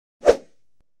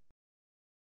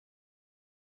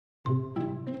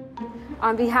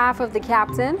On behalf of the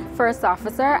captain, first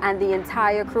officer, and the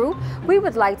entire crew, we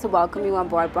would like to welcome you on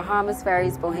board Bahamas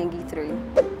Ferries Bohingi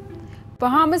 3.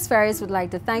 Bahamas Ferries would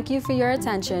like to thank you for your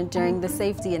attention during the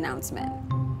safety announcement.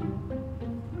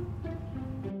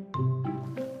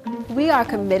 We are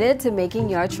committed to making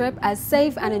your trip as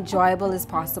safe and enjoyable as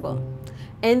possible.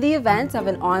 In the event of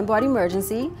an onboard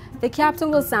emergency, the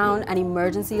captain will sound an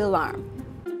emergency alarm.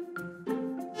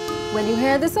 When you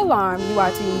hear this alarm, you are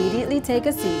to immediately take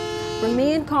a seat,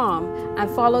 remain calm, and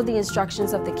follow the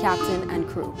instructions of the captain and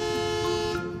crew.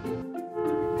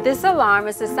 This alarm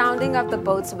is the sounding of the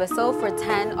boat's whistle for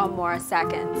 10 or more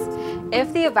seconds.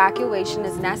 If the evacuation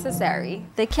is necessary,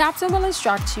 the captain will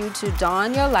instruct you to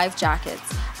don your life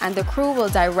jackets, and the crew will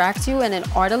direct you in an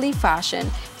orderly fashion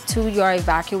to your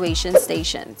evacuation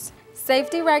stations.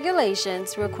 Safety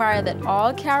regulations require that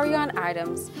all carry-on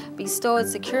items be stored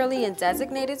securely in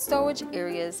designated storage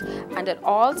areas, and at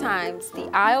all times the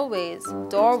aisleways,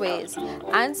 doorways,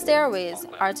 and stairways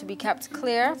are to be kept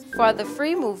clear for the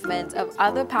free movement of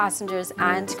other passengers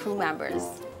and crew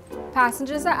members.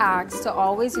 Passengers are asked to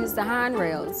always use the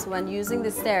handrails when using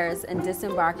the stairs and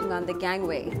disembarking on the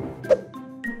gangway.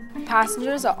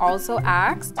 Passengers are also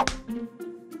asked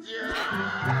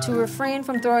to refrain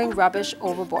from throwing rubbish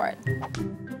overboard.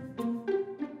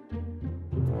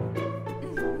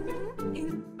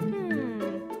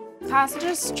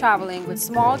 Passengers traveling with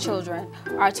small children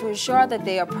are to ensure that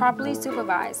they are properly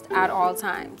supervised at all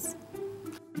times.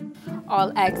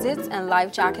 All exits and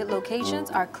life jacket locations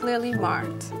are clearly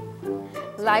marked.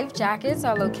 Life jackets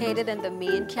are located in the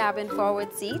main cabin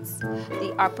forward seats,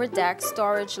 the upper deck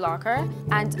storage locker,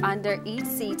 and under each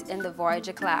seat in the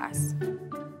Voyager class.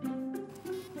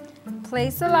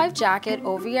 Place the life jacket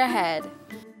over your head.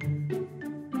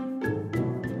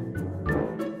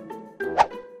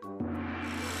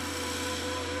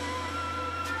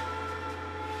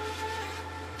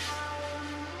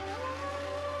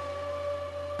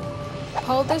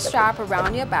 Pull the strap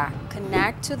around your back,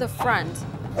 connect to the front,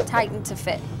 tighten to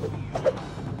fit.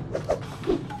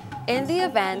 In the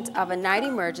event of a night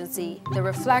emergency, the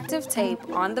reflective tape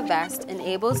on the vest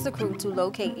enables the crew to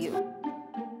locate you.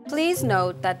 Please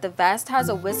note that the vest has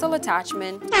a whistle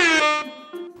attachment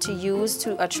to use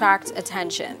to attract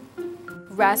attention.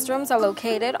 Restrooms are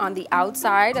located on the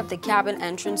outside of the cabin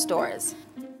entrance doors.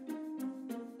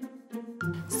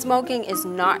 Smoking is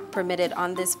not permitted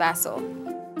on this vessel.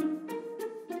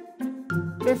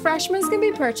 Refreshments can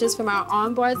be purchased from our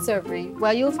onboard servery,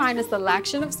 where you'll find a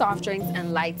selection of soft drinks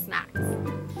and light snacks.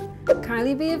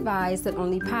 Kindly be advised that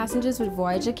only passengers with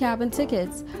Voyager cabin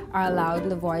tickets are allowed in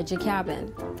the Voyager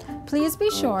cabin. Please be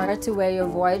sure to wear your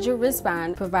Voyager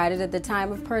wristband provided at the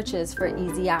time of purchase for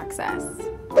easy access.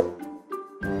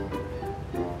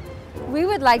 We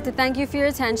would like to thank you for your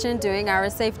attention during our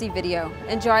safety video.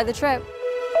 Enjoy the trip!